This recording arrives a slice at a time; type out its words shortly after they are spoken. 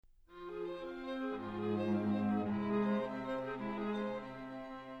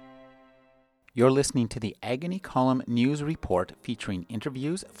You're listening to the Agony Column News Report featuring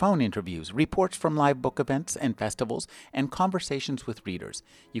interviews, phone interviews, reports from live book events and festivals, and conversations with readers.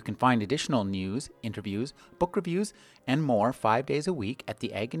 You can find additional news, interviews, book reviews, and more 5 days a week at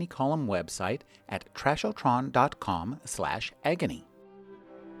the Agony Column website at trashotron.com/agony.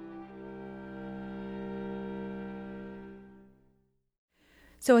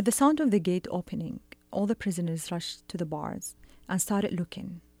 So at the sound of the gate opening, all the prisoners rushed to the bars and started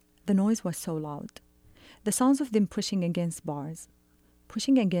looking. The noise was so loud. The sounds of them pushing against bars,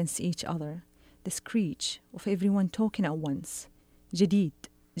 pushing against each other, the screech of everyone talking at once. Jadid,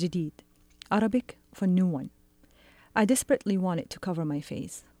 Jadid, Arabic for new one. I desperately wanted to cover my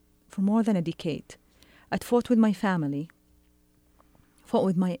face. For more than a decade, I'd fought with my family, fought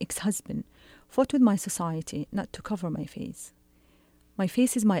with my ex-husband, fought with my society not to cover my face. My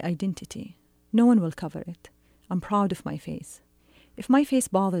face is my identity. No one will cover it. I'm proud of my face. If my face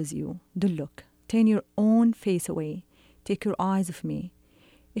bothers you, don't look. Turn your own face away. Take your eyes off me.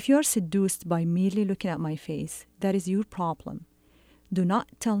 If you are seduced by merely looking at my face, that is your problem. Do not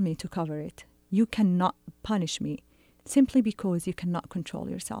tell me to cover it. You cannot punish me simply because you cannot control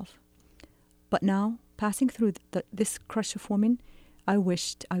yourself. But now, passing through this crush of women, I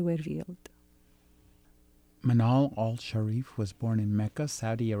wished I were revealed. Manal al-Sharif was born in Mecca,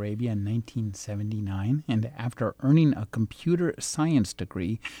 Saudi Arabia in 1979, and after earning a computer science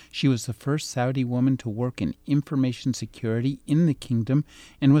degree, she was the first Saudi woman to work in information security in the kingdom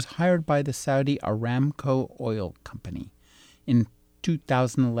and was hired by the Saudi Aramco Oil Company. In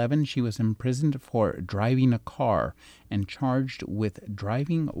 2011, she was imprisoned for driving a car and charged with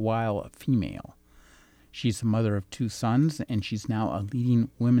driving while female. She's the mother of 2 sons, and she's now a leading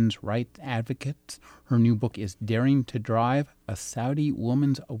women's rights advocate. Her new book is Daring to Drive, A Saudi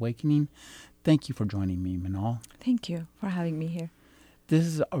Woman's Awakening. Thank you for joining me, Manal. Thank you for having me here. This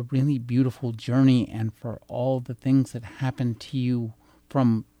is a really beautiful journey, and for all the things that happen to you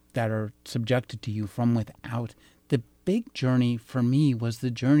that are subjected to you from without. The big journey for me was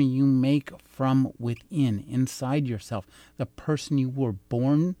the journey you make from within, inside yourself, the person you were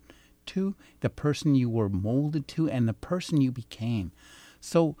born to, the person you were molded to, and the person you became.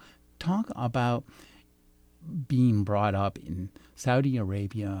 So talk about being brought up in Saudi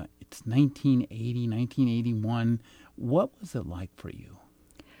Arabia. It's 1980, 1981. What was it like for you?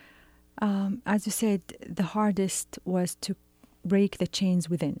 As you said, the hardest was to break the chains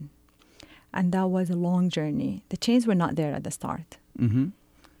within. And that was a long journey. The chains were not there at the start. Mm-hmm.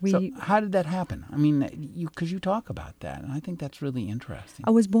 So how did that happen? I mean, because you talk about that, and I think that's really interesting.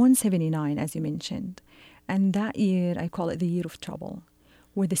 I was born 79, as you mentioned. And that year, I call it the year of trouble,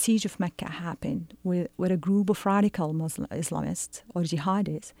 where the siege of Mecca happened, where a group of radical Muslim Islamists or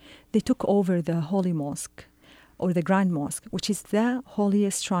jihadis, they took over the Holy Mosque, or the Grand Mosque, which is the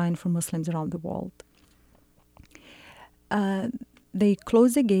holiest shrine for Muslims around the world. They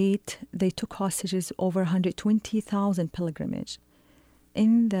closed the gate. They took hostages over 120,000 pilgrimage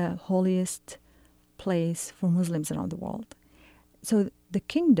in the holiest place for Muslims around the world. So the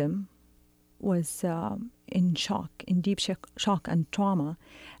kingdom was in shock, in deep shock and trauma.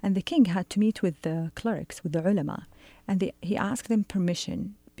 And the king had to meet with the clerics, with the ulama. And he asked them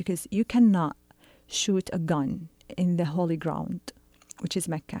permission, because you cannot shoot a gun in the holy ground, which is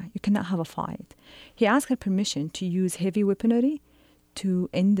Mecca. You cannot have a fight. He asked her permission to use heavy weaponry to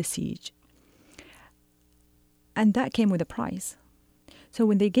end the siege. And that came with a price. So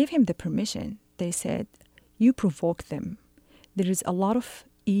when they gave him the permission, they said, you provoke them. There is a lot of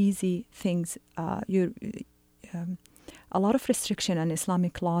easy things, a lot of restriction on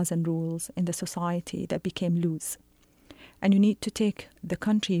Islamic laws and rules in the society that became loose. And you need to take the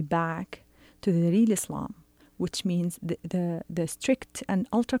country back to the real Islam, which means the strict and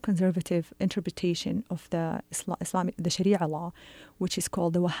ultra-conservative interpretation of the Sharia law, which is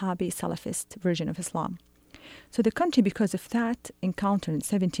called the Wahhabi Salafist version of Islam. So the country, because of that encounter in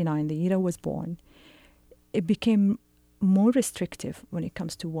 79, the year I was born, it became more restrictive when it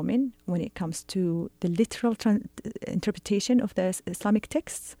comes to women, when it comes to the literal interpretation of the Islamic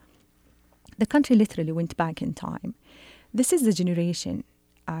texts. The country literally went back in time. This is the generation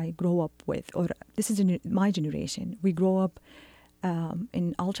I grow up with, or this is my generation. We grow up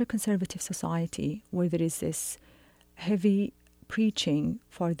in ultra-conservative society where there is this heavy preaching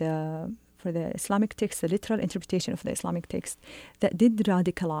for the Islamic text, the literal interpretation of the Islamic text, that did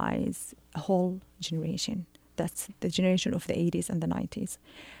radicalize a whole generation. That's the generation of the 80s and the 90s.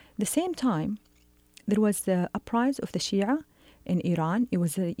 The same time, there was the uprising of the Shia in Iran. It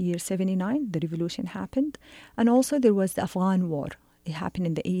was the year 79, the revolution happened. And also there was the Afghan war. It happened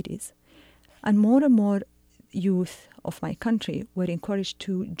in the 80s. And more youth of my country were encouraged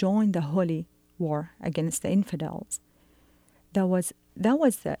to join the holy war against the infidels. That was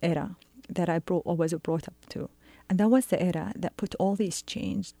the era that I was brought up to. And that was the era that put all these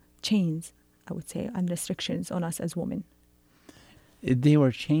chains, I would say, and restrictions on us as women. They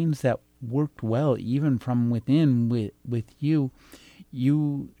were chains that worked well, even from within. With you,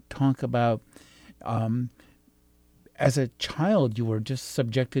 you talk about as a child, you were just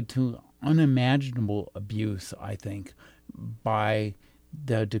subjected to unimaginable abuse, I think, by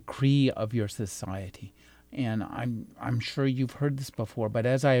the decree of your society. And I'm sure you've heard this before, but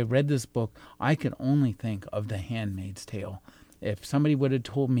as I read this book, I could only think of The Handmaid's Tale. If somebody would have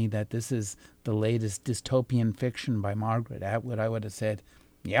told me that this is the latest dystopian fiction by Margaret Atwood, I would have said,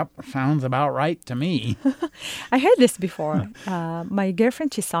 yep, sounds about right to me. I heard this before. My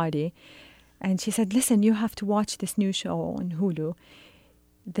girlfriend, Chisadi, and she said, listen, you have to watch this new show on Hulu.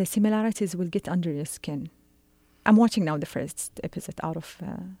 The similarities will get under your skin. I'm watching now the first episode out of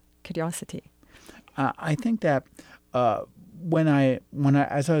curiosity. I think that when I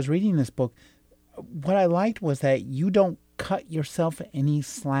as I was reading this book, what I liked was that you don't cut yourself any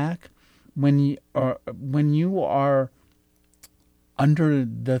slack when you are under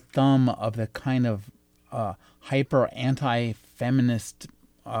the thumb of the kind of hyper anti-feminist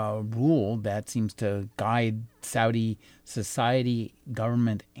rule that seems to guide Saudi society,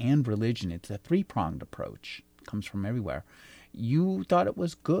 government, and religion. It's a three-pronged approach. It comes from everywhere. You thought it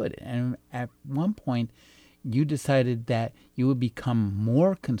was good, and at one point you decided that you would become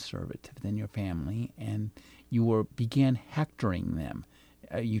more conservative than your family, and you began hectoring them.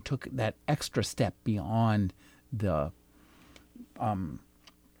 You took that extra step beyond the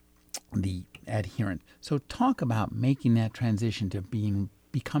adherent. So talk about making that transition to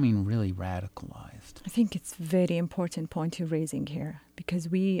becoming really radicalized. I think it's a very important point you're raising here, because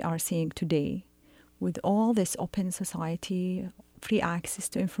we are seeing today, with all this open society, free access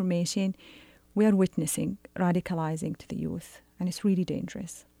to information, we are witnessing radicalizing to the youth, and it's really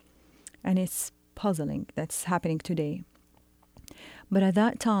dangerous. And it's puzzling that's happening today. But at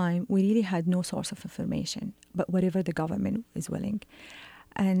that time, we really had no source of information, but whatever the government is willing.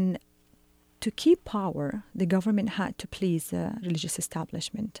 And to keep power, the government had to please the religious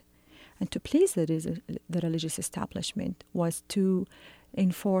establishment. And to please the religious establishment was to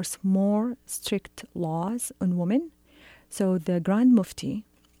enforce more strict laws on women. So the Grand Mufti,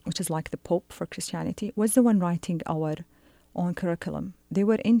 which is like the Pope for Christianity, was the one writing our own curriculum. They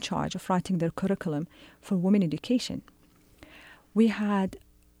were in charge of writing their curriculum for women education. We had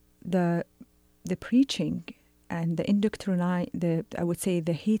the preaching and the indoctrination, I would say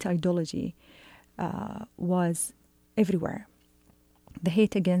the hate ideology was everywhere. The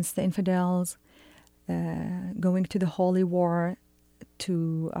hate against the infidels, going to the holy war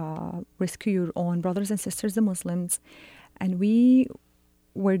to rescue your own brothers and sisters, the Muslims. And we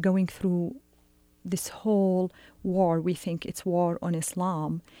were going through this whole war. We think it's war on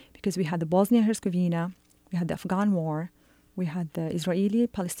Islam, because we had the Bosnia-Herzegovina, we had the Afghan war, we had the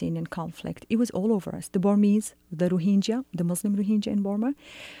Israeli-Palestinian conflict. It was all over us. The Burmese, the Rohingya, the Muslim Rohingya in Burma.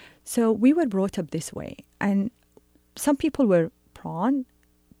 So we were brought up this way. And some people were prone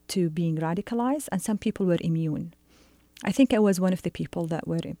to being radicalized, and some people were immune. I think I was one of the people that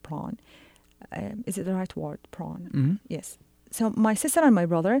were prone. Is it the right word, prone? Mm-hmm. Yes. So my sister and my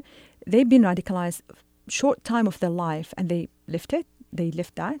brother, they've been radicalized short time of their life, and they lived it. They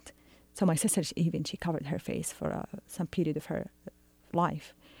lived that. So my sister, she covered her face for some period of her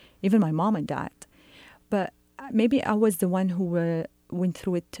life. Even my mom and dad. But maybe I was the one who went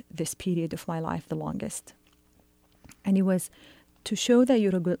through it this period of my life the longest. And it was to show that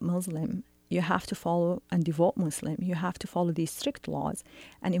you're a good Muslim, you have to follow, and devout Muslim, you have to follow these strict laws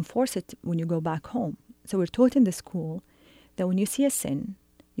and enforce it when you go back home. So we're taught in the school that when you see a sin,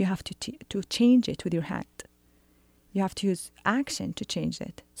 you have to change it with your hand. You have to use action to change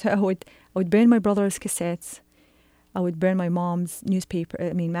it. So I would burn my brother's cassettes. I would burn my mom's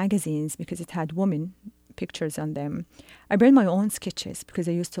magazines, because it had women pictures on them. I burned my own sketches because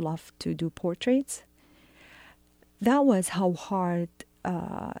I used to love to do portraits. That was how hard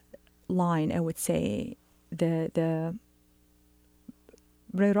line, I would say, the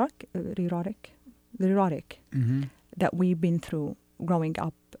erotic Mm-hmm. that we've been through growing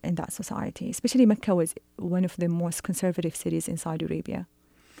up in that society. Especially Mecca was one of the most conservative cities in Saudi Arabia.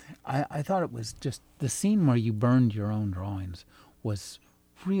 I thought it was just the scene where you burned your own drawings was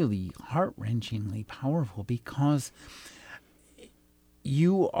really heart-wrenchingly powerful, because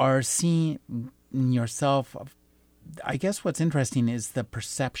you are seeing yourself. I guess what's interesting is the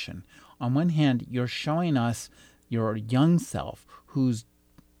perception. On one hand, you're showing us your young self who's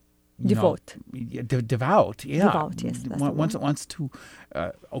Devout. Devout, yeah. Devout, yes. That's the word. Wants to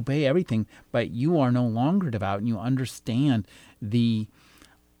obey everything, but you are no longer devout, and you understand the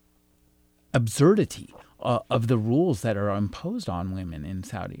absurdity of the rules that are imposed on women in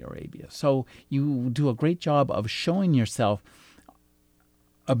Saudi Arabia. So you do a great job of showing yourself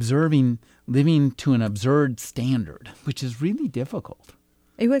observing, living to an absurd standard, which is really difficult.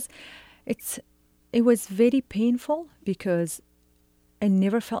 It was very painful because it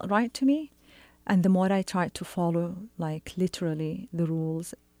never felt right to me. And the more I tried to follow, like literally, the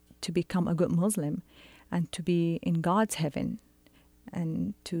rules to become a good Muslim and to be in God's heaven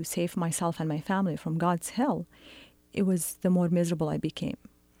and to save myself and my family from God's hell, it was the more miserable I became.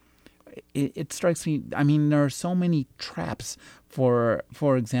 It strikes me, I mean, there are so many traps. For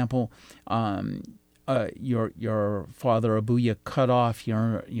example, your father Abuya cut off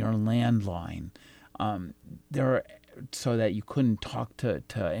your landline. So that you couldn't talk to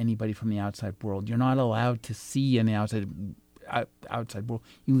anybody from the outside world. You're not allowed to see in the outside world.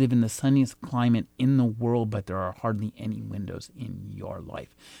 You live in the sunniest climate in the world, but there are hardly any windows in your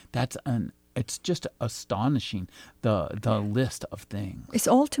life. It's just astonishing, the list of things. It's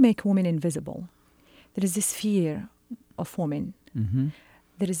all to make women invisible. There is this fear of women. Mm-hmm.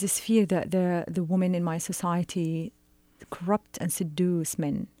 There is this fear that the women in my society corrupt and seduce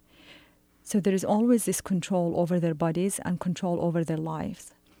men. So there is always this control over their bodies and control over their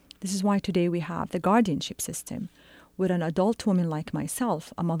lives. This is why today we have the guardianship system, where an adult woman like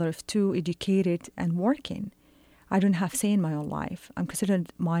myself, a mother of two, educated and working, I don't have say in my own life. I'm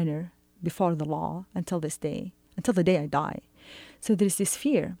considered minor before the law until this day, until the day I die. So there's this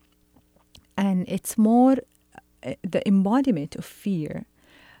fear. And it's more the embodiment of fear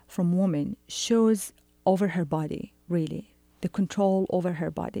from woman shows over her body, really, the control over her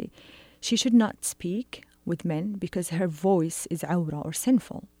body. She should not speak with men because her voice is awra or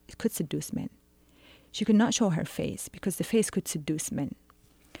sinful. It could seduce men. She could not show her face because the face could seduce men.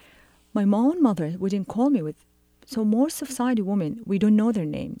 My own mother wouldn't call me with. So most of Saudi women, we don't know their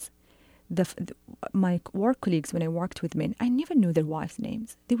names. My work colleagues, when I worked with men, I never knew their wives'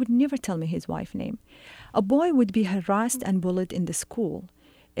 names. They would never tell me his wife's name. A boy would be harassed and bullied in the school.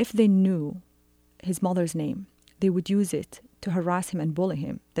 If they knew his mother's name, they would use it to harass him and bully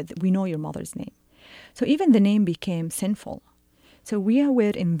him, that we know your mother's name. So even the name became sinful. So we were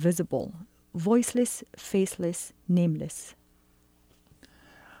invisible, voiceless, faceless, nameless.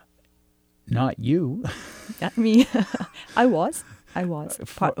 Not you. Not me. I was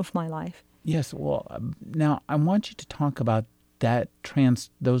part of my life. Yes. Well, now I want you to talk about that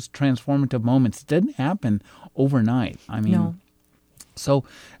those transformative moments. It didn't happen overnight. I mean, no. So,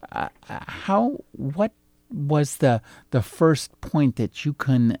 what was the first point that you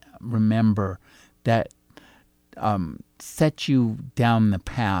can remember that set you down the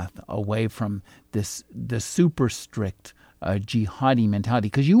path away from the super strict jihadi mentality?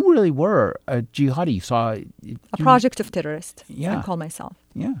 Because you really were a jihadi. You saw a project of terrorist. Yeah. I call myself.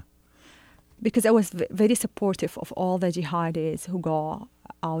 Yeah. Because I was very supportive of all the jihadis who go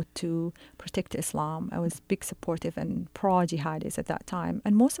out to protect Islam. I was big supportive and pro-jihadis at that time.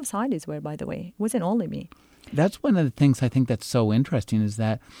 And most of Saudis were, by the way. It wasn't only me. That's one of the things I think that's so interesting is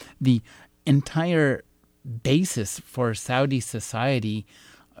that the entire basis for Saudi society,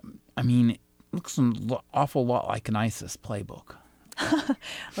 I mean, it looks an awful lot like an ISIS playbook.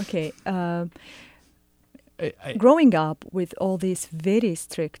 Okay. Growing up with all these very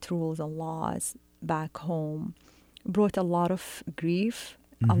strict rules and laws back home brought a lot of grief,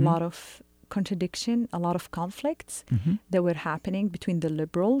 a lot of contradiction, a lot of conflicts that were happening between the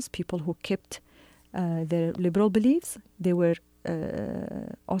liberals, people who kept their liberal beliefs. They were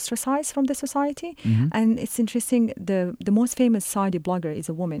ostracized from the society. And it's interesting, the most famous Saudi blogger is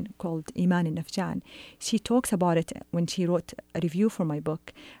a woman called Iman Nafjan. She talks about it when she wrote a review for my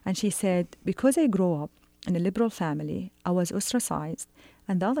book. And she said, because I grew up in a liberal family, I was ostracized,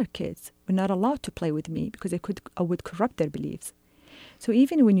 and the other kids were not allowed to play with me because I would corrupt their beliefs. So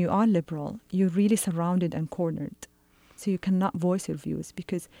even when you are liberal, you're really surrounded and cornered. So you cannot voice your views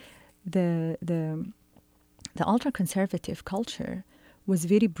because the ultra-conservative culture was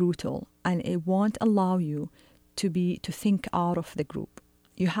very brutal, and it won't allow you to think out of the group.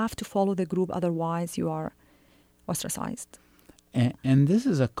 You have to follow the group, otherwise you are ostracized. And this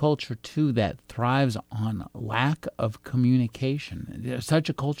is a culture, too, that thrives on lack of communication. Such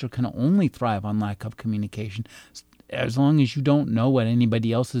a culture can only thrive on lack of communication. As long as you don't know what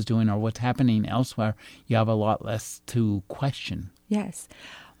anybody else is doing or what's happening elsewhere, you have a lot less to question. Yes.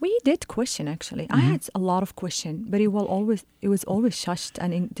 We did question, actually. I had a lot of question, but it was always shushed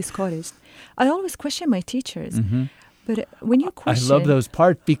and discouraged. I always question my teachers. But when you I question... love those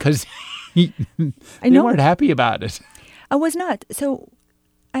parts because I they know. weren't happy about it. I was not. So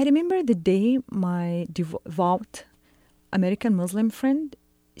I remember the day my devout American Muslim friend,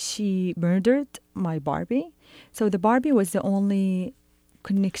 she murdered my Barbie. So the Barbie was the only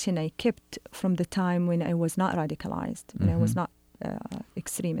connection I kept from the time when I was not radicalized, when I was not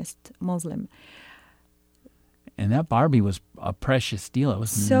extremist Muslim. And that Barbie was a precious deal. It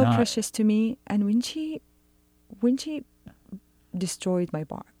was So not precious to me. And when she destroyed my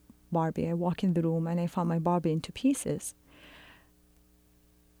Barbie, I walk in the room and I found my Barbie into pieces.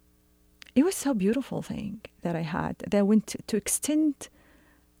 It was so beautiful thing that I had. That I went to extend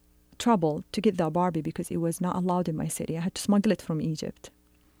trouble to get that Barbie because it was not allowed in my city. I had to smuggle it from Egypt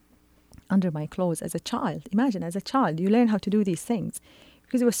under my clothes as a child. Imagine, as a child, you learn how to do these things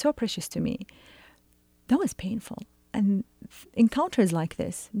because it was so precious to me. That was painful. And encounters like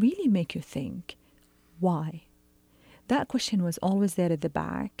this really make you think, why? That question was always there at the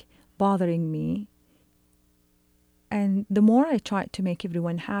back, bothering me. And the more I tried to make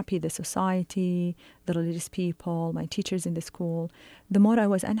everyone happy, the society, the religious people, my teachers in the school, the more I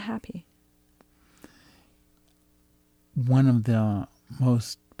was unhappy. One of the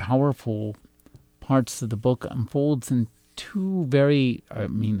most powerful parts of the book unfolds in two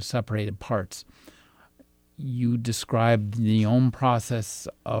separated parts. You describe the own process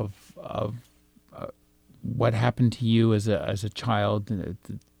of what happened to you as a child,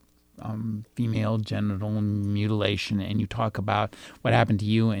 female genital mutilation, and you talk about what happened to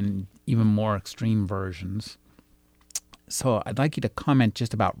you in even more extreme versions. So I'd like you to comment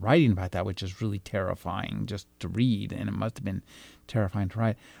just about writing about that, which is really terrifying just to read, and it must have been terrifying to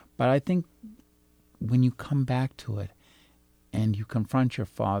write. But I think when you come back to it and you confront your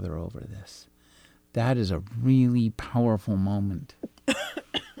father over this, that is a really powerful moment.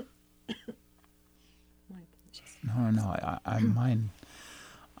 No, I'm mine.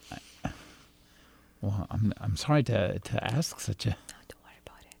 Well, I'm sorry to ask such a... No, don't worry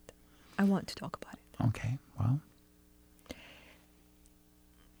about it. I want to talk about it. Okay, well...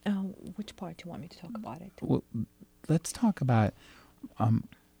 Which part do you want me to talk about it? Well, let's talk about...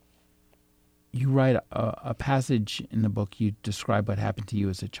 you write a passage in the book. You describe what happened to you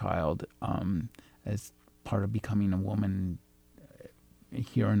as a child as part of becoming a woman.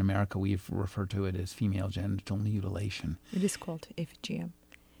 Here in America, we've referred to it as female genital mutilation. It is called FGM.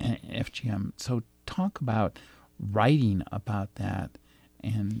 FGM. So talk about writing about that,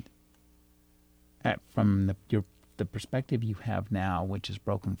 and from the perspective you have now, which is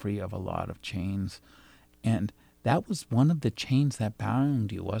broken free of a lot of chains. And that was one of the chains that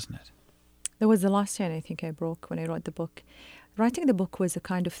bound you, wasn't it? That was the last chain I think I broke when I wrote the book. Writing the book was a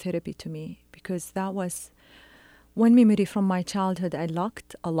kind of therapy to me because that was one memory from my childhood I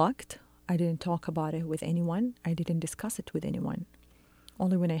locked. I didn't talk about it with anyone. I didn't discuss it with anyone,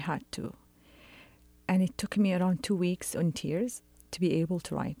 only when I had to. And it took me around 2 weeks in tears to be able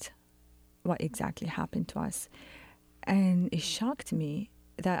to write what exactly happened to us. And it shocked me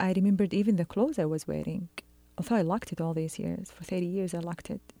that I remembered even the clothes I was wearing. Although I locked it all these years, for 30 years I locked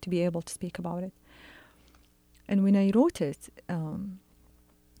it to be able to speak about it. And when I wrote it,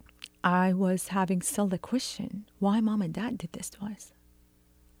 I was having still the question, why mom and dad did this to us?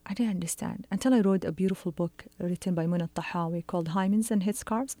 I didn't understand until I wrote a beautiful book written by Muna Tahawi called Hymens and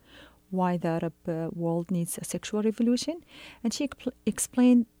Headscarves, Why the Arab World Needs a Sexual Revolution. And she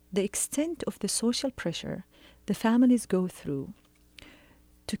explained the extent of the social pressure the families go through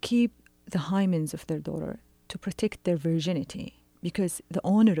to keep the hymens of their daughter, to protect their virginity, because the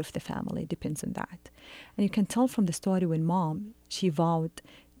honor of the family depends on that. And you can tell from the story when mom, she vowed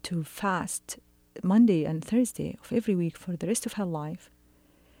to fast Monday and Thursday of every week for the rest of her life.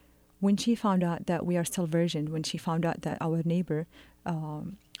 When she found out that we are still virgin, when she found out that our neighbor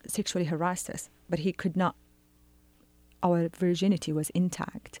sexually harassed us, but he could not, our virginity was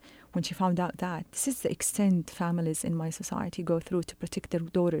intact. When she found out that, this is the extent families in my society go through to protect their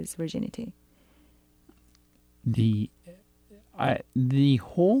daughter's virginity. The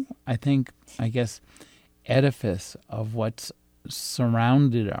whole, I guess, edifice of what's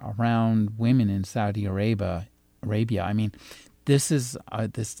surrounded around women in Saudi Arabia. I mean, this is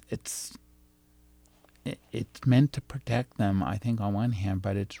it's meant to protect them, I think, on one hand,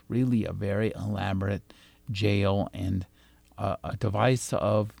 but it's really a very elaborate jail and a device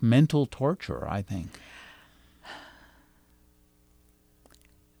of mental torture, I think.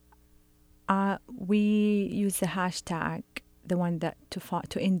 We use the hashtag, the one that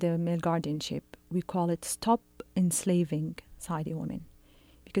to end the male guardianship. We call it Stop Enslaving Saudi Women.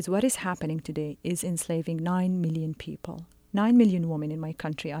 Because what is happening today is enslaving 9 million people. 9 million women in my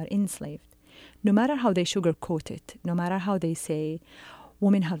country are enslaved. No matter how they sugarcoat it, no matter how they say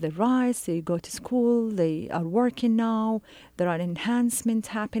women have the rights, they go to school, they are working now, there are enhancements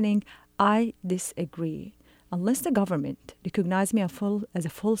happening, I disagree. Unless the government recognize me as a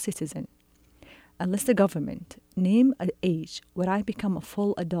full citizen, unless the government name an age where I become a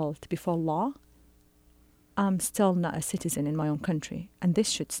full adult before law, I'm still not a citizen in my own country, and this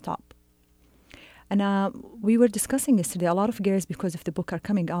should stop. And we were discussing yesterday, a lot of girls, because of the book, are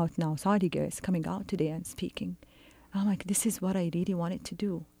coming out now, Saudi girls coming out today and speaking. I'm like, this is what I really wanted to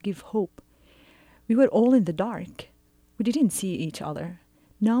do, give hope. We were all in the dark. We didn't see each other.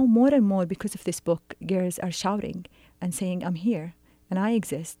 Now, more and more, because of this book, girls are shouting and saying, I'm here, and I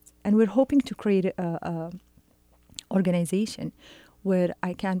exist. And we're hoping to create a organization where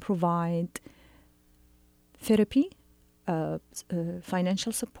I can provide therapy,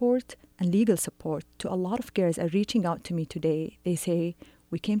 financial support, and legal support to a lot of girls are reaching out to me today. They say,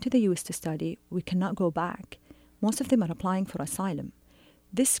 we came to the US to study, we cannot go back. Most of them are applying for asylum.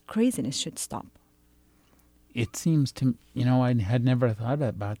 This craziness should stop. It seems to, I had never thought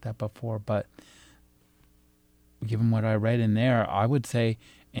about that before, but given what I read in there, I would say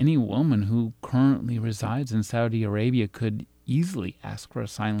any woman who currently resides in Saudi Arabia could easily ask for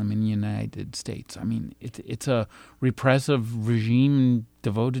asylum in the United States. I mean, it's a repressive regime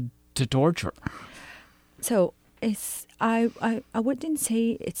devoted to torture. So I wouldn't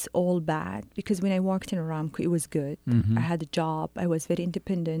say it's all bad, because when I worked in Aramco, it was good. Mm-hmm. I had a job, I was very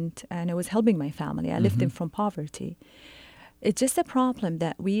independent, and I was helping my family. I lifted them from poverty. It's just a problem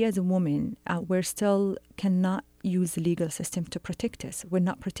that we as a woman, we're still cannot use the legal system to protect us. We're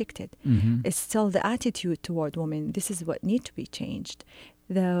not protected. Mm-hmm. It's still the attitude toward women. This is what needs to be changed.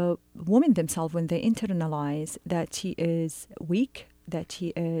 The women themselves, when they internalize that she is weak, that she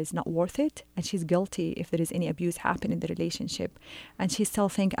is not worth it, and she's guilty if there is any abuse happen in the relationship, and she still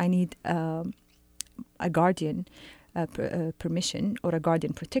think I need a guardian permission or a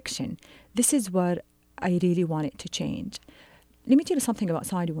guardian protection. This is what I really wanted to change. Let me tell you something about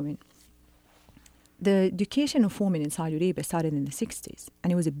Saudi women. The education of women in Saudi Arabia started in the 60s,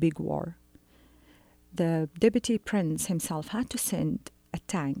 and it was a big war. The deputy prince himself had to send a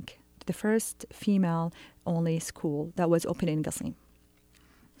tank to the first female-only school that was open in Qasim.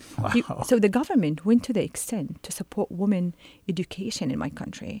 Wow. So the government went to the extent to support women education in my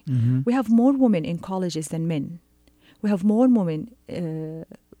country. Mm-hmm. We have more women in colleges than men. We have more women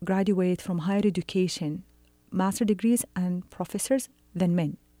graduate from higher education, master degrees and professors than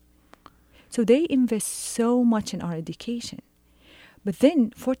men. So they invest so much in our education. But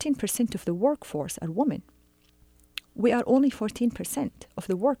then 14% of the workforce are women. We are only 14% of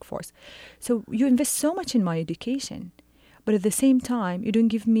the workforce. So you invest so much in my education, but at the same time, you don't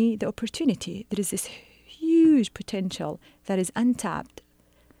give me the opportunity. There is this huge potential that is untapped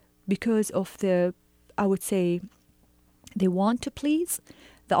because of I would say, they want to please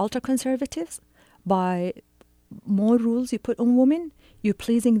the ultra-conservatives by more rules you put on women. You're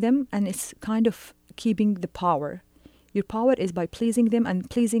pleasing them, and it's kind of keeping the power. Your power is by pleasing them, and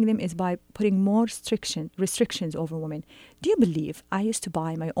pleasing them is by putting more restrictions over women. Do you believe I used to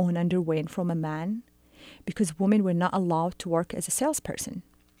buy my own underwear from a man because women were not allowed to work as a salesperson?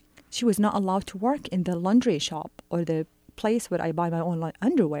 She was not allowed to work in the laundry shop or the place where I buy my own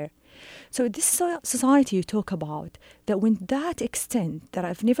underwear. So this society you talk about, that went that extent that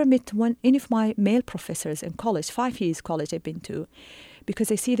I've never met any of my male professors in college, 5 years college I've been to,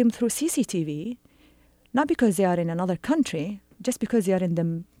 because I see them through CCTV, not because they are in another country, just because they are in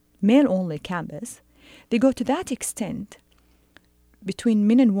the male-only campus. They go to that extent between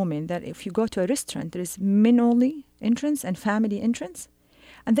men and women that if you go to a restaurant, there is men-only entrance and family entrance.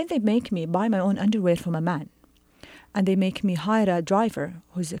 And then they make me buy my own underwear from a man. And they make me hire a driver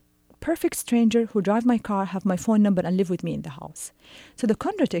who's a perfect stranger who drive my car, have my phone number, and live with me in the house. So the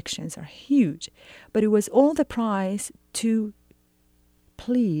contradictions are huge. But it was all the price to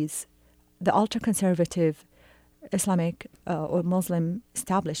please the ultra-conservative Islamic or Muslim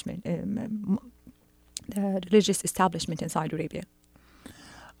establishment, the religious establishment in Saudi Arabia.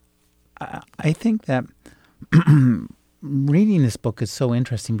 I think that reading this book is so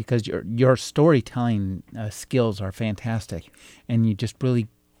interesting because your storytelling skills are fantastic, and you just really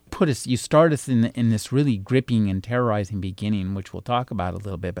you start us in this really gripping and terrorizing beginning, which we'll talk about a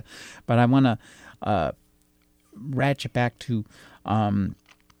little bit. But I want to ratchet back to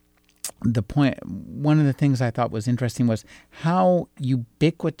the point. One of the things I thought was interesting was how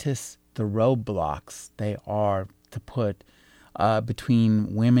ubiquitous the roadblocks they are to put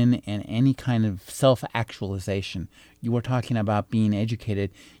between women and any kind of self-actualization. You were talking about being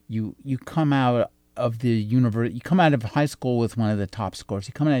educated. You come out of the university, you come out of high school with one of the top scores,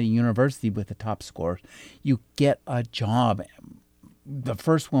 you come out of university with the top scores, you get a job. The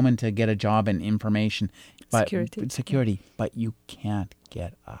first woman to get a job in information security, but you can't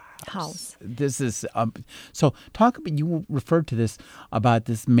get a house. This is so. Talk about, you referred to this about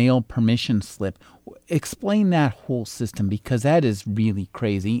this male permission slip. Explain that whole system, because that is really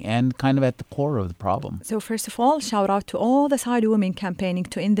crazy and kind of at the core of the problem. So first of all, shout out to all the Saudi women campaigning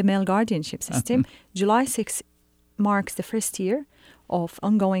to end the male guardianship system. July 6 marks the first year of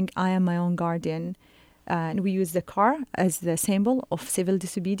ongoing I am my own guardian. And we use the car as the symbol of civil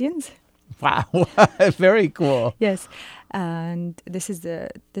disobedience. Wow, very cool. Yes, and this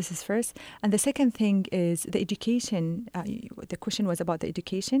is first. And the second thing is the education. The question was about the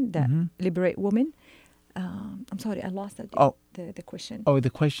education that liberate women. I'm sorry, I lost the question. Oh,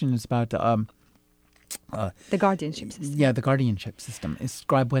 the question is about the guardianship system. Yeah, the guardianship system.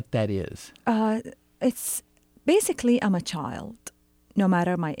 Describe what that is. It's basically, I'm a child. No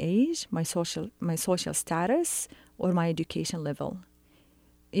matter my age, my social status, or my education level.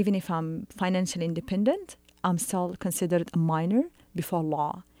 Even if I'm financially independent, I'm still considered a minor before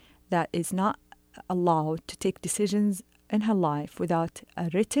law that is not allowed to take decisions in her life without a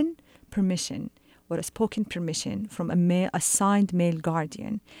written permission or a spoken permission from a signed male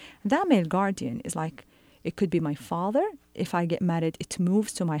guardian. That male guardian is like, it could be my father. If I get married, it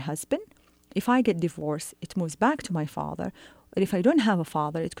moves to my husband. If I get divorced, it moves back to my father. Or if I don't have a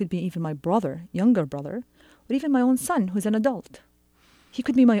father, it could be even my brother, younger brother, or even my own son who's an adult. He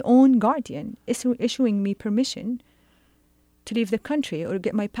could be my own guardian, issuing me permission to leave the country or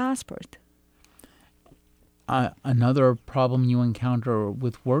get my passport. Another problem you encounter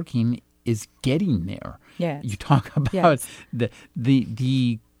with working is getting there. Yes. You talk about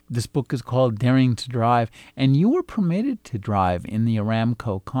this book is called Daring to Drive, and you were permitted to drive in the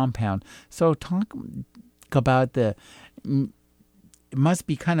Aramco compound. So talk about it must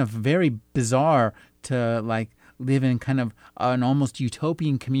be kind of very bizarre to live in kind of an almost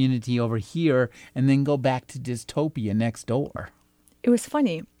utopian community over here and then go back to dystopia next door. It was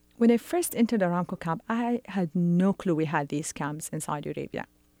funny. When I first entered Aramco camp, I had no clue we had these camps in Saudi Arabia.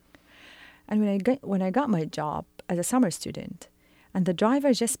 And when I got my job as a summer student, and the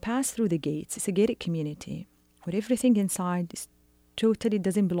driver just passed through the gates, it's a gated community where everything inside totally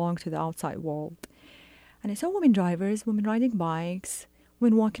doesn't belong to the outside world. And I saw women drivers, women riding bikes,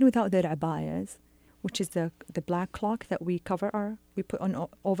 women walking without their abayas, which is the black cloth that we put on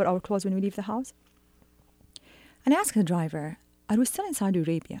over our clothes when we leave the house. And I asked the driver, are we still in Saudi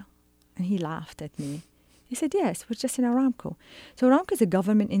Arabia? And he laughed at me. He said, yes, we're just in Aramco. So Aramco is a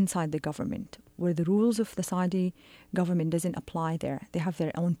government inside the government, where the rules of the Saudi government doesn't apply there. They have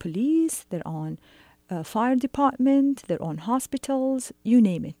their own police, their own fire department, their own hospitals, you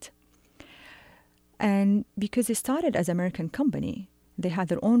name it. And because it started as an American company, they had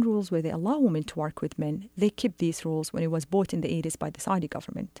their own rules where they allow women to work with men. They kept these rules when it was bought in the 80s by the Saudi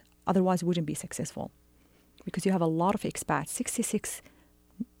government. Otherwise, it wouldn't be successful. Because you have a lot of expats, 66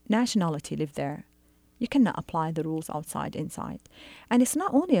 nationality live there. You cannot apply the rules inside. And it's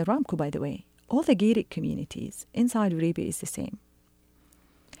not only Aramco, by the way. All the gated communities inside Arabia is the same.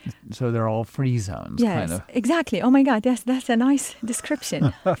 So they're all free zones, yes, kind of. Exactly. Oh my God, yes, that's a nice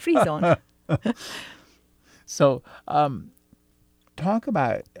description. Free zone. So, talk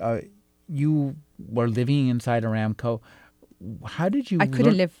about you were living inside Aramco. How did you? I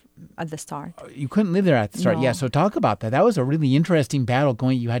couldn't live at the start. You couldn't live there at the start. No. Yeah. So talk about that. That was a really interesting battle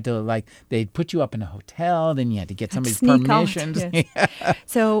going. You had to they'd put you up in a hotel, then you had to get somebody's permissions. Yes.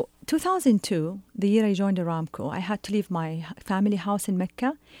 So 2002, the year I joined Aramco, I had to leave my family house in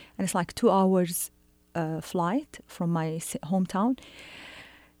Mecca, and it's like 2 hours flight from my hometown.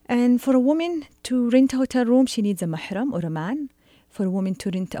 And for a woman to rent a hotel room, she needs a mahram or a man. For a woman to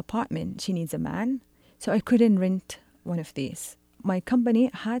rent an apartment, she needs a man. So I couldn't rent one of these. My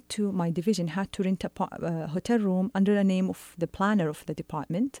division had to rent a hotel room under the name of the planner of the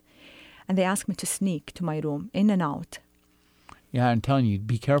department. And they asked me to sneak to my room, in and out. Yeah, I'm telling you,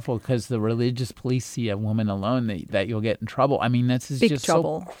 be careful, because the religious police see a woman alone, that you'll get in trouble. I mean, this is Big just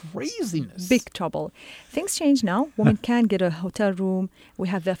trouble. So craziness. Big trouble. Things change now. Women can get a hotel room. We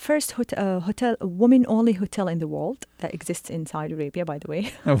have the first women-only hotel in the world that exists in Saudi Arabia, by the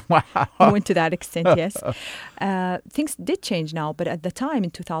way. Wow. We went to that extent, yes. Things did change now, but at the time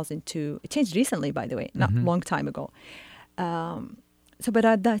in 2002, it changed recently, by the way, not a long time ago. But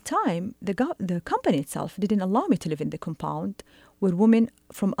at that time, the company itself didn't allow me to live in the compound where women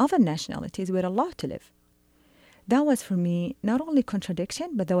from other nationalities were allowed to live. That was for me not only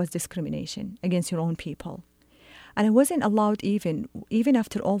contradiction, but that was discrimination against your own people. And I wasn't allowed even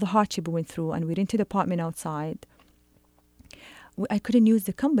after all the hardship we went through and we rented an apartment outside, I couldn't use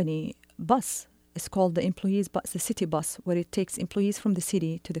the company bus. It's called the employees bus, the city bus, where it takes employees from the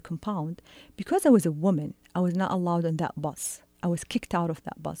city to the compound. Because I was a woman, I was not allowed on that bus. I was kicked out of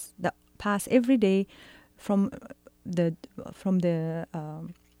that bus that passed every day from the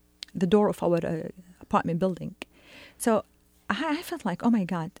door of our apartment building. So I felt like, oh my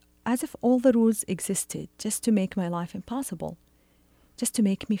God, as if all the rules existed just to make my life impossible, just to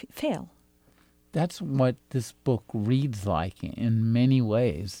make me fail. That's what this book reads like in many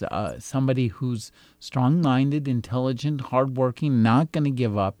ways. Somebody who's strong-minded, intelligent, hardworking, not going to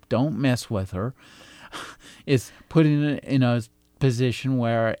give up, don't mess with her, is put in a position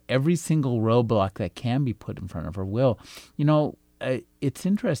where every single roadblock that can be put in front of her will. You know, it's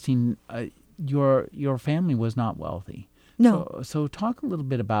interesting. Your family was not wealthy. No. So talk a little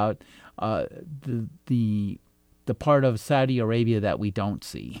bit about the part of Saudi Arabia that we don't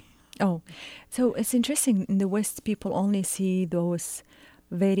see. Oh, so it's interesting. In the West, people only see those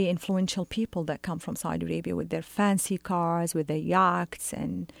very influential people that come from Saudi Arabia with their fancy cars, with their yachts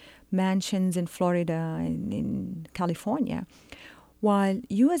and mansions in Florida and in California. While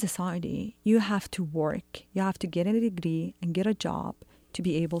you as a Saudi, you have to work, you have to get a degree and get a job to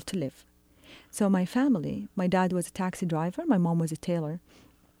be able to live. So my family, my dad was a taxi driver, my mom was a tailor,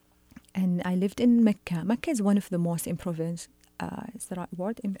 and I lived in Mecca. Mecca is one of the most impoverished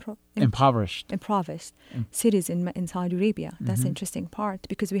cities in Saudi Arabia. That's the interesting part,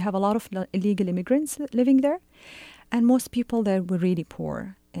 because we have a lot of illegal immigrants living there, and most people there were really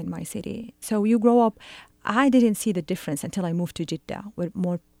poor in my city. So you grow up, I didn't see the difference until I moved to Jeddah, where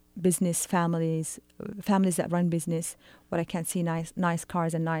more business families that run business, where I can see nice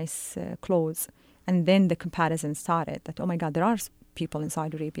cars and nice clothes. And then the comparison started that, oh my God, there are people in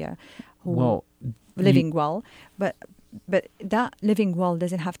Saudi Arabia who living well, but that living well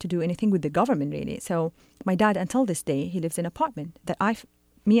doesn't have to do anything with the government, really. So my dad, until this day, he lives in an apartment that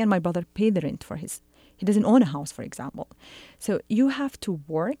me and my brother pay the rent for his. He doesn't own a house, for example. So you have to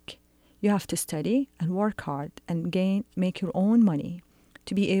work, you have to study and work hard and make your own money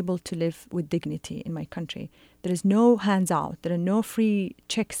to be able to live with dignity in my country. There is no hands out. There are no free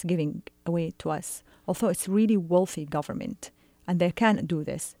checks giving away to us, although it's really wealthy government, and they can do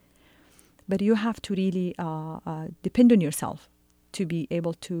this. But you have to really depend on yourself to be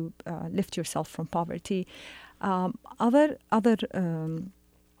able to lift yourself from poverty. Other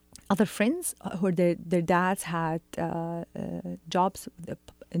friends who their dads had jobs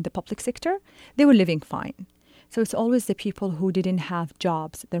in the public sector, they were living fine. So it's always the people who didn't have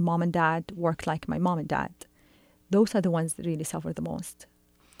jobs. Their mom and dad worked like my mom and dad. Those are the ones that really suffer the most.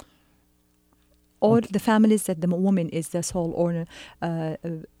 Or the families that the woman is the sole earner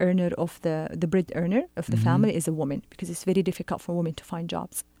of the bread earner of the family is a woman, because it's very difficult for women to find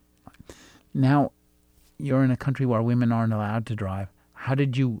jobs. Now, you're in a country where women aren't allowed to drive. How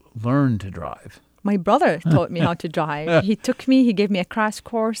did you learn to drive? My brother taught me how to drive. He gave me a crash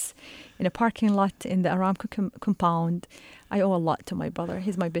course in a parking lot in the Aramco compound. I owe a lot to my brother.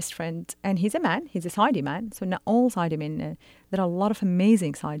 He's my best friend. And he's a man. He's a Saudi man. So not all Saudi men. There are a lot of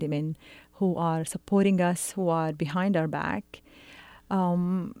amazing Saudi men who are supporting us, who are behind our back.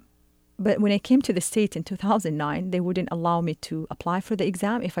 But when I came to the States in 2009, they wouldn't allow me to apply for the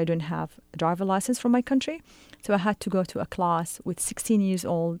exam if I don't have a driver license from my country. So I had to go to a class with 16 years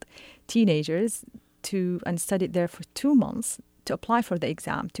old teenagers and studied there for 2 months to apply for the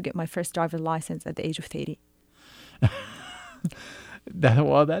exam to get my first driver license at the age of 30.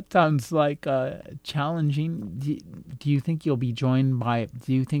 That sounds like challenging. Do you think you'll be joined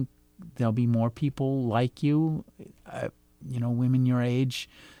do you think there'll be more people like you, women your age,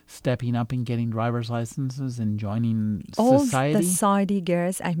 stepping up and getting driver's licenses and joining society? All the Saudi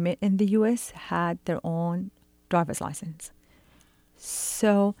girls I met in the U.S. had their own driver's license.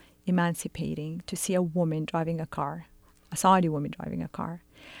 So emancipating to see a woman driving a car, a Saudi woman driving a car.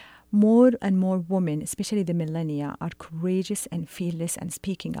 More and more women, especially the millennia, are courageous and fearless and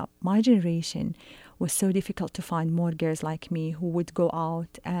speaking up. My generation was so difficult to find more girls like me who would go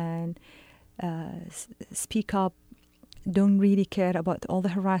out and speak up, don't really care about all the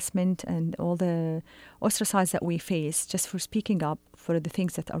harassment and all the ostracism that we face just for speaking up for the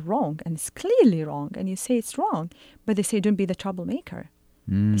things that are wrong. And it's clearly wrong. And you say it's wrong, but they say don't be the troublemaker.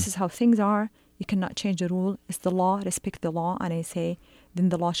 This is how things are. You cannot change the rule. It's the law. Respect the law. And I say, then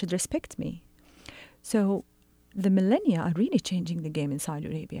the law should respect me. So the millennia are really changing the game in Saudi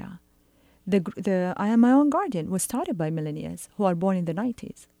Arabia. I Am My Own Guardian was started by millennials who are born in the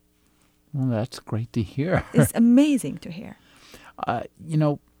 90s. Well, that's great to hear. It's amazing to hear.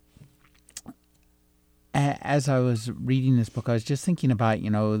 As I was reading this book, I was just thinking about,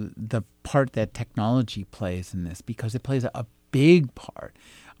 the part that technology plays in this, because it plays a big part.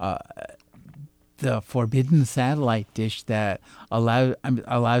 The forbidden satellite dish that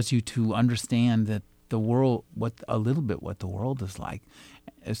allows you to understand that the world, what the world is like.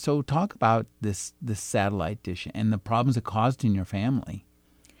 So talk about this satellite dish and the problems it caused in your family.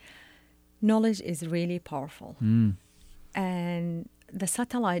 Knowledge is really powerful. And the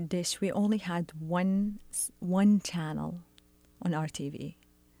satellite dish, we only had one channel on our TV,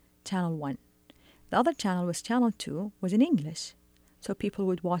 Channel 1. The other channel was Channel 2, was in English. So people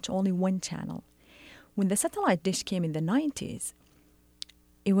would watch only one channel. When the satellite dish came in the 90s,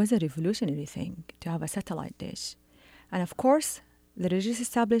 it was a revolutionary thing to have a satellite dish. And of course, the religious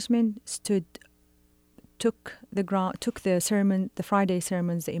establishment took the sermon, the Friday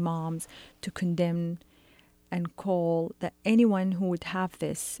sermons, the imams, to condemn and call that anyone who would have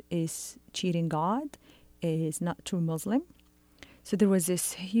this is cheating God, is not true Muslim. So there was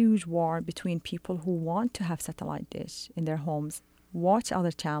this huge war between people who want to have satellite dish in their homes, watch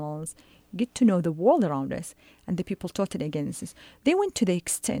other channels, get to know the world around us, and the people totally against this. They went to the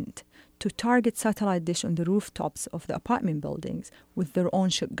extent to target satellite dish on the rooftops of the apartment buildings with their own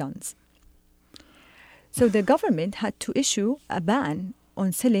shotguns. So the government had to issue a ban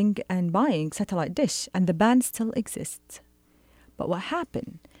on selling and buying satellite dish, and the ban still exists. But what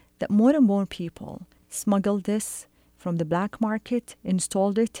happened? That more and more people smuggled this from the black market,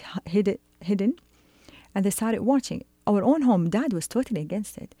 installed it, hidden, and they started watching. Our own home, Dad was totally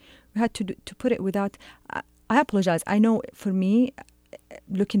against it. We had to put it without. I apologize. I know for me,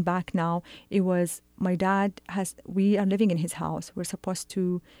 looking back now, it was my dad has. We are living in his house. We're supposed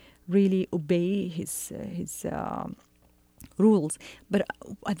to really obey his rules. But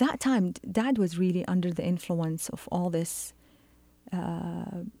at that time, Dad was really under the influence of all this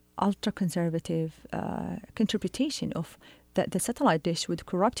ultra-conservative interpretation of that the satellite dish would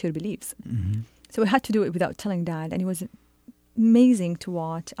corrupt your beliefs. Mm-hmm. So we had to do it without telling Dad. And it was amazing to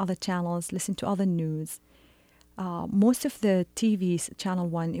watch other channels, listen to other news. Most of the TV's Channel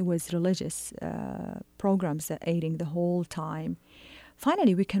 1, it was religious programs that airing the whole time.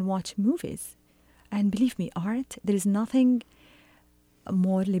 Finally, we can watch movies. And believe me, art, there is nothing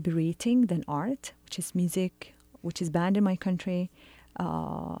more liberating than art, which is music, which is banned in my country.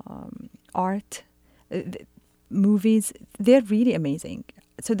 Art, movies, they're really amazing.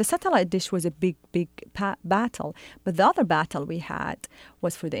 So the satellite dish was a big battle. But the other battle we had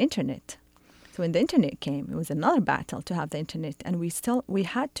was for the internet. So when the internet came, it was another battle to have the internet. And we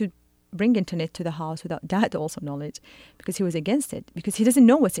had to bring internet to the house without Dad also knowledge, because he was against it, because he doesn't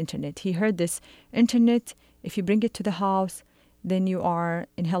know what's internet. He heard this internet, if you bring it to the house, then you are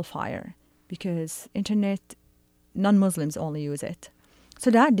in hellfire, because internet, non-Muslims only use it. So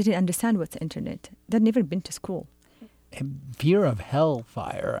Dad didn't understand what's internet. They'd never been to school. And fear of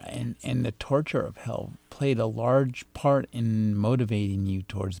hellfire and the torture of hell played a large part in motivating you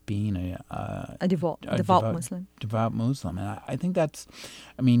towards being a devout Muslim. Devout Muslim. And I think that's,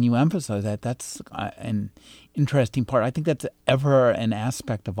 you emphasize that. That's an interesting part. I think that's ever an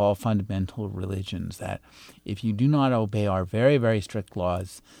aspect of all fundamental religions, that if you do not obey our very, very strict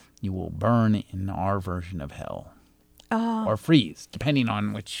laws, you will burn in our version of hell. Or freeze, depending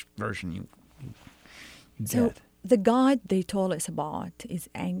on which version you get. The God they told us about is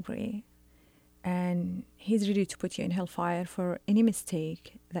angry, and he's ready to put you in hellfire for any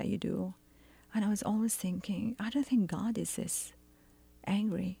mistake that you do. And I was always thinking, I don't think God is this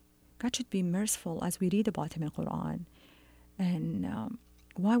angry. God should be merciful, as we read about him in the Quran. And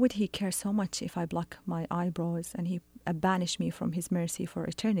why would he care so much if I pluck my eyebrows and he banish me from his mercy for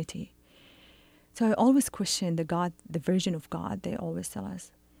eternity? So I always question the version of God they always tell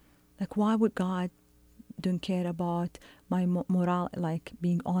us. Like, why would God don't care about my moral, like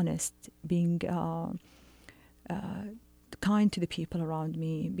being honest, being kind to the people around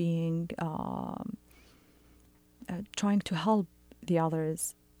me, being trying to help the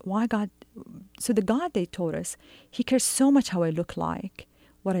others? Why God? So the God they taught us, he cares so much how I look like,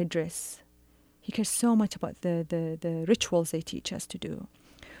 what I dress. He cares so much about the rituals they teach us to do.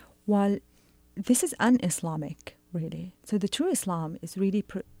 While this is un-Islamic, really. So the true Islam is really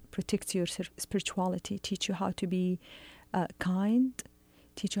protects your spirituality, teach you how to be kind,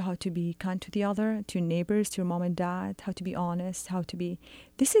 teach you how to be kind to the other, to your neighbors, to your mom and dad, how to be honest, how to be...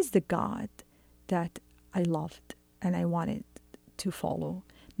 This is the God that I loved and I wanted to follow.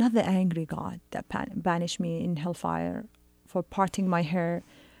 Not the angry God that banished me in hellfire for parting my hair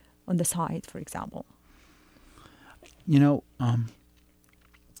on the side, for example.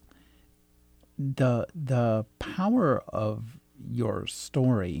 The power of your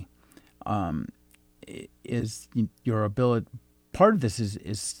story is your ability. Part of this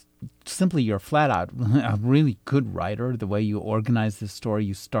is simply you're flat out a really good writer. The way you organize the story,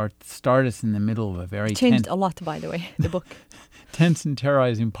 you start us in the middle of a very Changed a lot, by the way, the book. tense and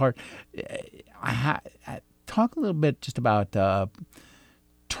terrorizing part. Talk a little bit just about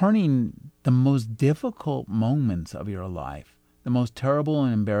turning the most difficult moments of your life, the most terrible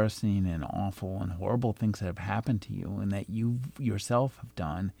and embarrassing and awful and horrible things that have happened to you and that you yourself have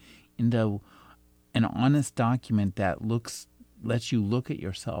done, into an honest document that lets you look at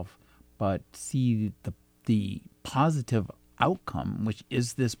yourself but see the positive outcome, which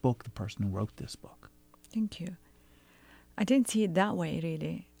is this book, the person who wrote this book. Thank you. I didn't see it that way,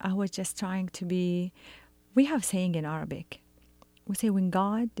 really. I was just trying to be... We have a saying in Arabic. We say, when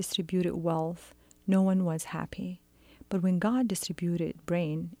God distributed wealth, no one was happy. But when God distributed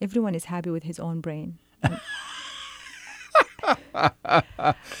brain, everyone is happy with his own brain.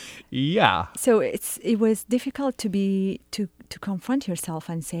 Yeah. So it was difficult to confront yourself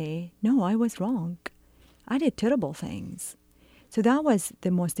and say, no, I was wrong. I did terrible things. So that was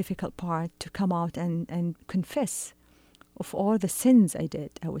the most difficult part, to come out and confess of all the sins I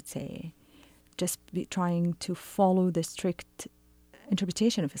did, I would say. Just trying to follow the strict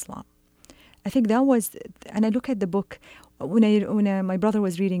interpretation of Islam. I think that was, and I look at the book, when my brother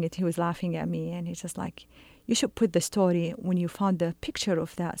was reading it, he was laughing at me, and he's just like, you should put the story when you found the picture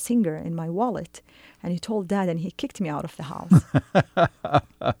of that singer in my wallet. And he told Dad, and he kicked me out of the house.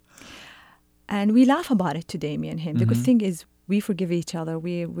 And we laugh about it today, me and him. The good thing is we forgive each other.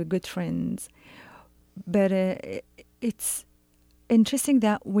 We're good friends. But it's interesting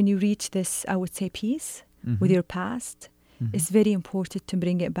that when you reach this, I would say, peace with your past, it's very important to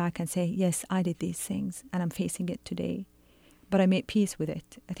bring it back and say, yes, I did these things and I'm facing it today. But I made peace with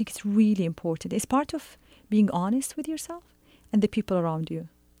it. I think it's really important. It's part of being honest with yourself and the people around you.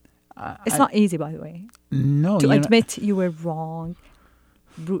 It's not easy, by the way. No. To admit you were wrong,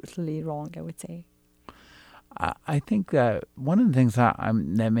 brutally wrong, I would say. I think that one of the things that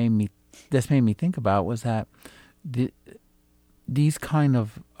made me think about was that these kind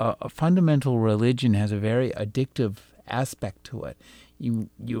of fundamental religion has a very addictive aspect to it. You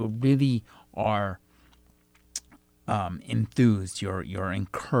really are enthused. You're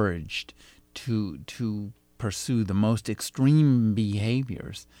encouraged to pursue the most extreme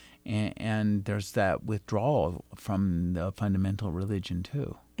behaviors, and there's that withdrawal from the fundamental religion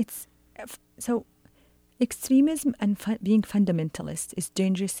too. It's so extremism and being fundamentalist is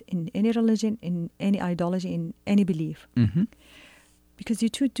dangerous in any religion, in any ideology, in any belief, because you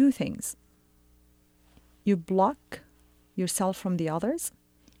two do things. You block yourself from the others.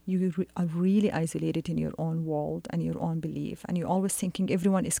 You are really isolated in your own world and your own belief, and you're always thinking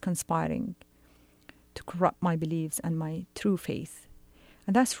everyone is conspiring to corrupt my beliefs and my true faith.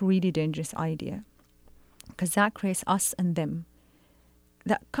 And that's really dangerous idea, because that creates us and them.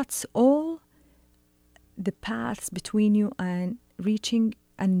 That cuts all the paths between you and reaching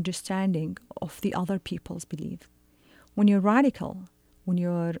understanding of the other people's beliefs. When you're radical, when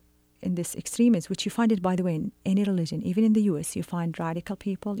you're in this extremism, which you find it, by the way, in any religion, even in the US, you find radical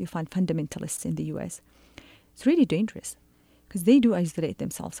people, you find fundamentalists in the US. It's really dangerous, because they do isolate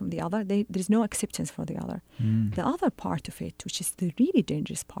themselves from the other. There's no acceptance for the other. The other part of it, which is the really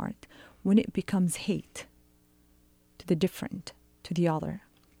dangerous part, when it becomes hate to the different, to the other.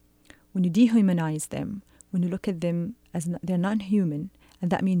 When you dehumanize them, when you look at them as they're non-human,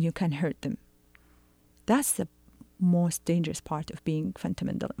 and that means you can hurt them. That's the most dangerous part of being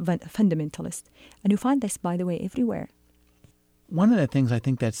fundamentalist. And you find this, by the way, everywhere. One of the things I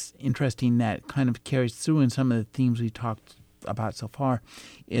think that's interesting that kind of carries through in some of the themes we talked about so far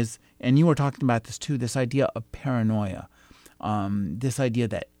is, and you were talking about this too, this idea of paranoia. This idea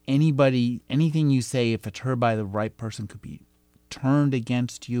that anything you say, if it's heard by the right person, could be turned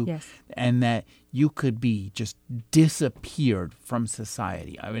against you. Yes. And that you could be just disappeared from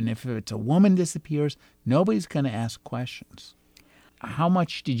society. I mean, if it's a woman disappears, nobody's going to ask questions. How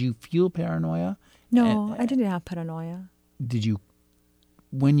much did you feel paranoia? No, I didn't have paranoia. Did you,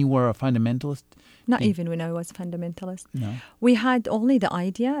 when you were a fundamentalist? Not even when I was a fundamentalist. No. We had only the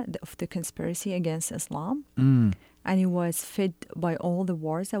idea of the conspiracy against Islam. And it was fed by all the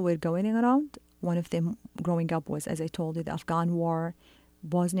wars that were going around. One of them growing up was, as I told you, the Afghan war,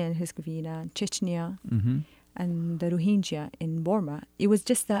 Bosnia and Herzegovina, Chechnya, and the Rohingya in Burma. It was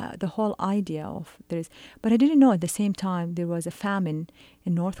just the whole idea of but I didn't know at the same time there was a famine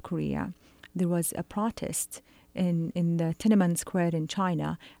in North Korea. There was a protest in the Tiananmen Square in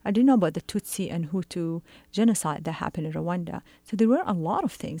China. I didn't know about the Tutsi and Hutu genocide that happened in Rwanda. So there were a lot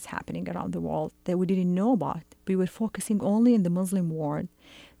of things happening around the world that we didn't know about. We were focusing only in the Muslim world.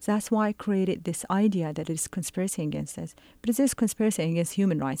 So that's why I created this idea that it is conspiracy against us. But it is conspiracy against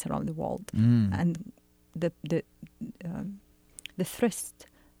human rights around the world. And the thrust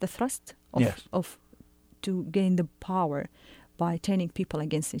of, yes. of to gain the power by turning people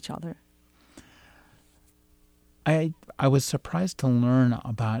against each other. I was surprised to learn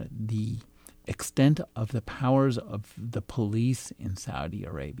about the extent of the powers of the police in Saudi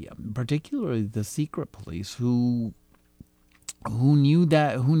Arabia, particularly the secret police, who knew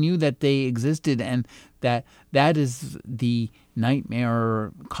that they existed, and that is the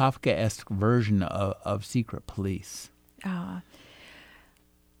nightmare Kafkaesque version of secret police.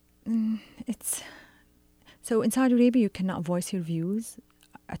 It's so in Saudi Arabia you cannot voice your views,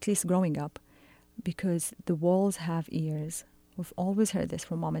 at least growing up, because the walls have ears. We've always heard this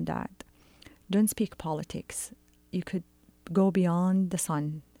from mom and dad. Don't speak politics. You could go beyond the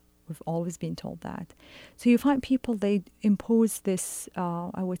sun. We've always been told that. So you find people, they impose this,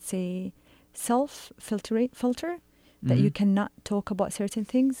 I would say, filter that you cannot talk about certain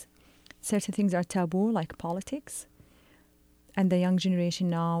things. Certain things are taboo, like politics. And the young generation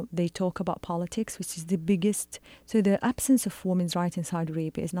now, they talk about politics, which is the biggest. So the absence of women's rights in Saudi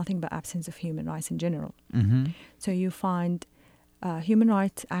Arabia is nothing but absence of human rights in general. So you find human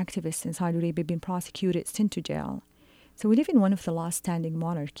rights activists in Saudi Arabia being prosecuted, sent to jail. So we live in one of the last standing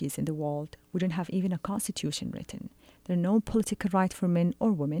monarchies in the world. We don't have even a constitution written. There are no political rights for men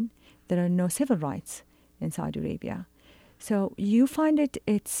or women. There are no civil rights in Saudi Arabia. So you find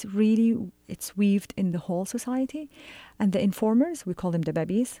it's weaved in the whole society. And the informers, we call them the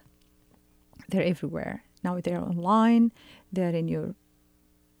babis, they're everywhere. Now they're online, they're in your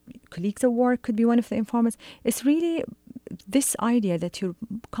colleagues at work, could be one of the informers. It's really this idea that you're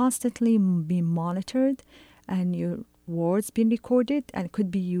constantly being monitored and your words being recorded and could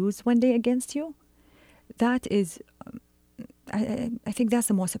be used one day against you. That is, I think that's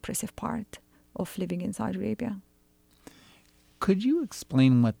the most oppressive part of living in Saudi Arabia. Could you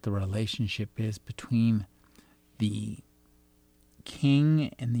explain what the relationship is between the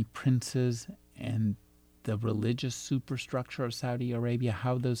king and the princes and the religious superstructure of Saudi Arabia,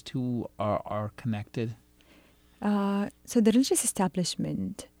 how those two are connected? So the religious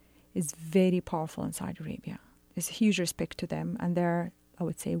establishment is very powerful in Saudi Arabia. There's a huge respect to them and their, I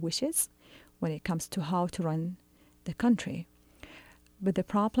would say, wishes when it comes to how to run the country. But the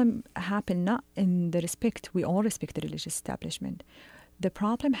problem happened not in the respect, we all respect the religious establishment. The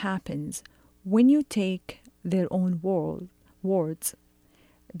problem happens when you take their own words,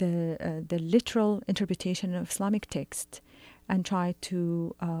 the literal interpretation of Islamic text, and try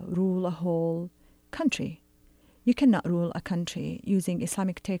to rule a whole country. You cannot rule a country using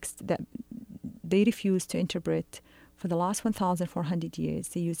Islamic text that they refuse to interpret for the last 1,400 years.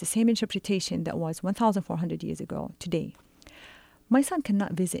 They use the same interpretation that was 1,400 years ago today. My son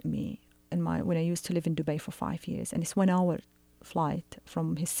cannot visit me when I used to live in Dubai for 5 years, and it's 1 hour flight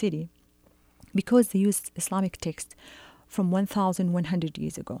from his city, because they used Islamic text from 1,100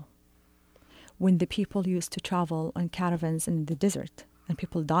 years ago, when the people used to travel on caravans in the desert, and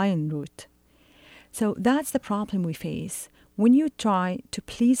people die en route. So that's the problem we face when you try to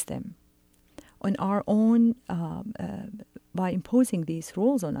please them on our own by imposing these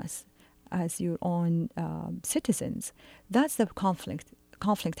rules on us as your own citizens. That's the conflict.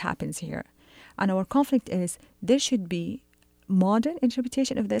 Conflict happens here. And our conflict is there should be modern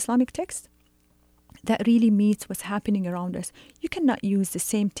interpretation of the Islamic text that really meets what's happening around us. You cannot use the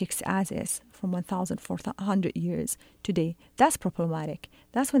same text as is from 1,400 years today. That's problematic.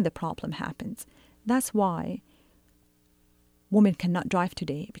 That's when the problem happens. That's why women cannot drive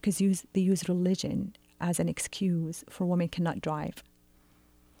today, because they use religion as an excuse for women cannot drive.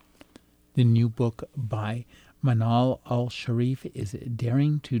 The new book by Manal Al-Sharif is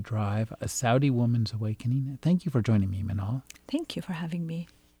Daring to Drive, A Saudi Woman's Awakening. Thank you for joining me, Manal. Thank you for having me.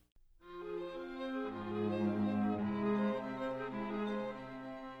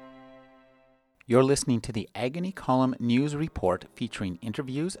 You're listening to the Agony Column News Report, featuring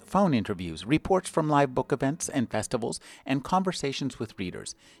interviews, phone interviews, reports from live book events and festivals, and conversations with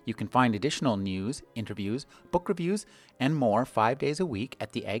readers. You can find additional news, interviews, book reviews, and more 5 days a week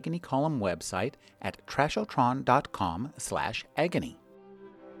at the Agony Column website at trashotron.com/agony.